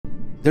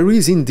There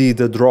is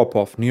indeed a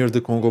drop-off near the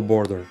Congo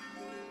border,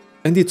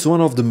 and it's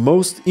one of the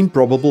most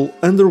improbable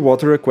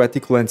underwater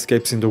aquatic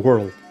landscapes in the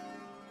world.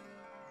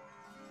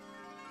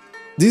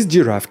 This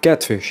giraffe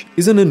catfish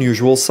is an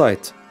unusual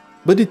sight,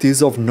 but it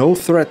is of no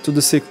threat to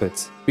the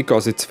cichlids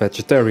because it's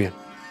vegetarian.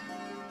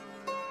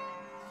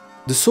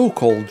 The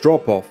so-called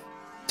drop-off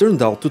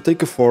turned out to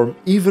take a form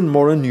even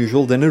more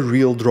unusual than a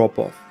real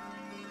drop-off.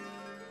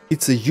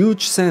 It's a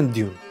huge sand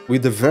dune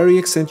with a very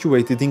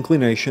accentuated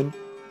inclination,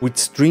 with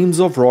streams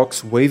of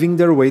rocks waving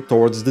their way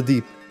towards the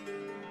deep.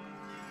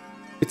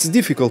 It's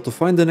difficult to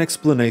find an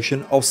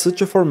explanation how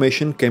such a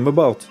formation came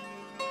about,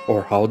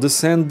 or how the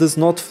sand does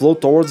not flow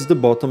towards the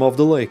bottom of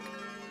the lake.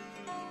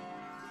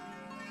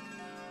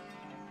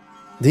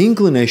 The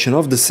inclination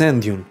of the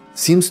sand dune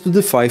seems to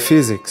defy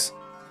physics.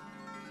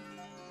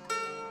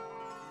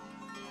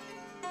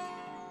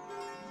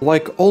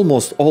 Like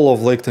almost all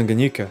of Lake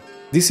Tanganyika,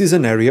 this is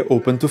an area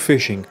open to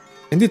fishing,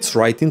 and it's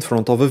right in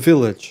front of a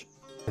village.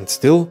 And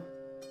still,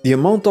 the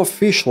amount of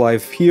fish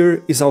life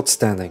here is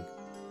outstanding.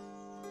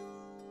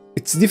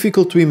 It's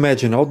difficult to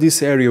imagine how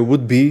this area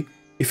would be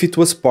if it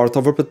was part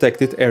of a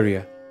protected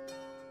area.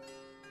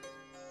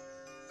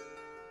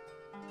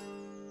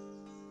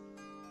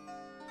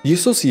 The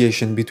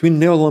association between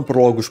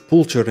Neolamprologus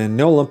pulcher and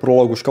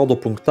Neolamprologus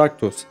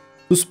caudopunctactus,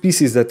 two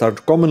species that are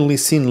commonly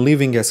seen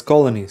living as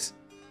colonies,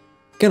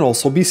 can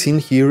also be seen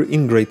here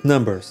in great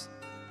numbers.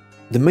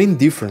 The main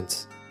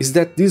difference is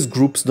that these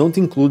groups don't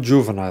include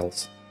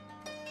juveniles.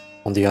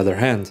 On the other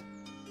hand,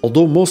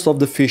 although most of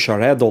the fish are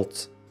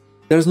adults,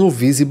 there's no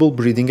visible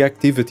breeding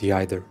activity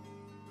either.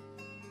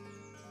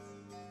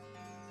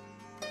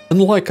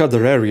 Unlike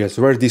other areas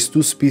where these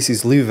two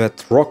species live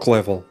at rock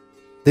level,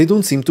 they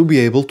don't seem to be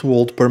able to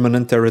hold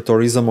permanent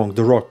territories among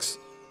the rocks.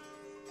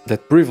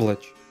 That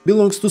privilege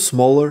belongs to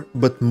smaller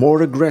but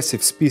more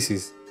aggressive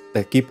species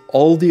that keep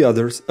all the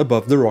others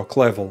above the rock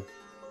level.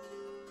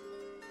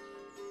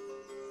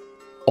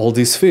 All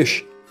these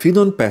fish feed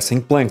on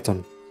passing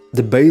plankton,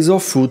 the base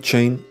of food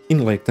chain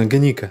in Lake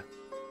Tanganyika.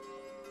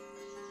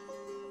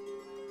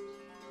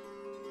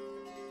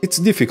 It's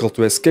difficult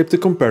to escape the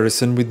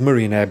comparison with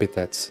marine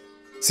habitats,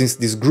 since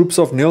these groups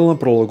of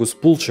Neolamprologus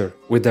pulcher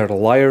with their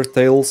lyre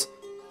tails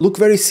look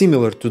very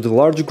similar to the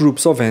large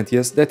groups of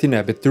anthias that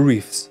inhabit the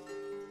reefs.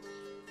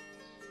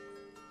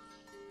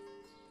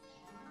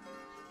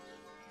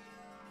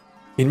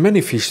 In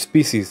many fish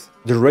species,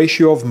 the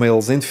ratio of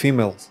males and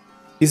females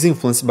is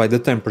influenced by the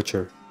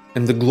temperature,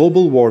 and the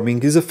global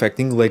warming is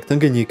affecting Lake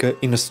Tanganyika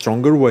in a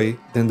stronger way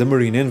than the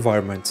marine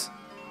environments.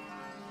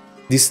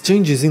 These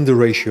changes in the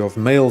ratio of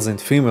males and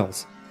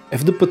females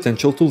have the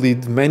potential to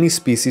lead many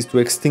species to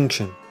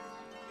extinction,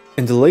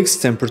 and the lake's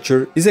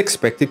temperature is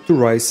expected to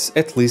rise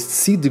at least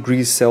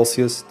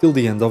C°C till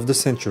the end of the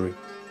century.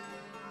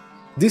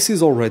 This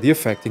is already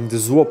affecting the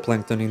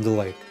zooplankton in the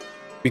lake,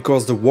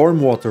 because the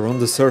warm water on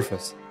the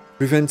surface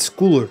prevents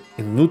cooler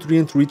and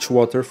nutrient-rich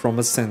water from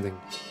ascending.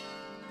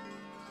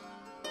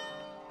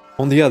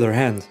 On the other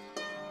hand,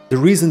 the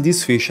reason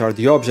these fish are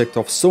the object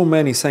of so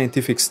many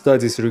scientific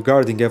studies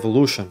regarding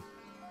evolution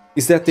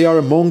is that they are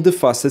among the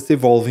fastest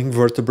evolving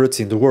vertebrates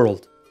in the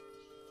world.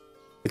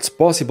 It's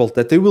possible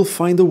that they will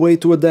find a way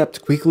to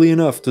adapt quickly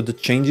enough to the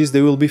changes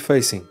they will be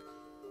facing.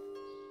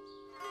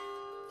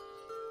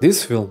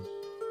 This film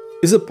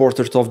is a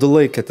portrait of the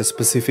lake at a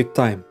specific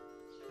time.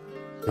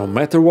 No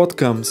matter what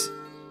comes,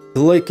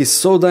 the lake is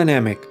so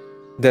dynamic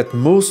that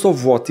most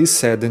of what is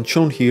said and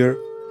shown here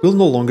will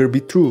no longer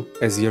be true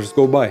as years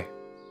go by.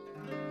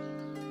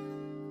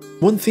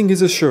 One thing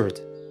is assured: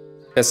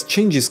 as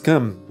changes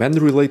come,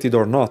 man-related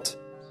or not,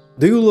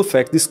 they will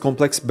affect this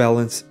complex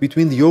balance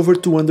between the over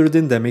 200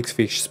 endemic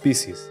fish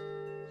species.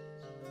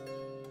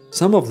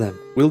 Some of them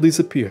will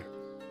disappear,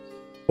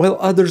 while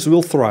others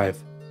will thrive,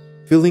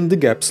 filling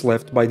the gaps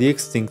left by the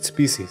extinct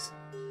species.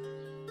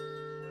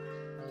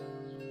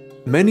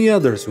 Many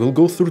others will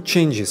go through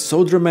changes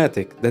so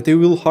dramatic that they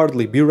will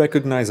hardly be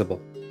recognizable.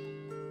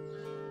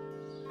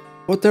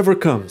 Whatever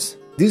comes,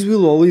 this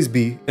will always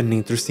be an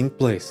interesting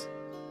place.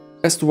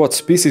 As to what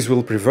species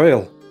will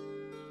prevail,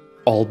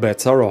 all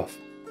bets are off.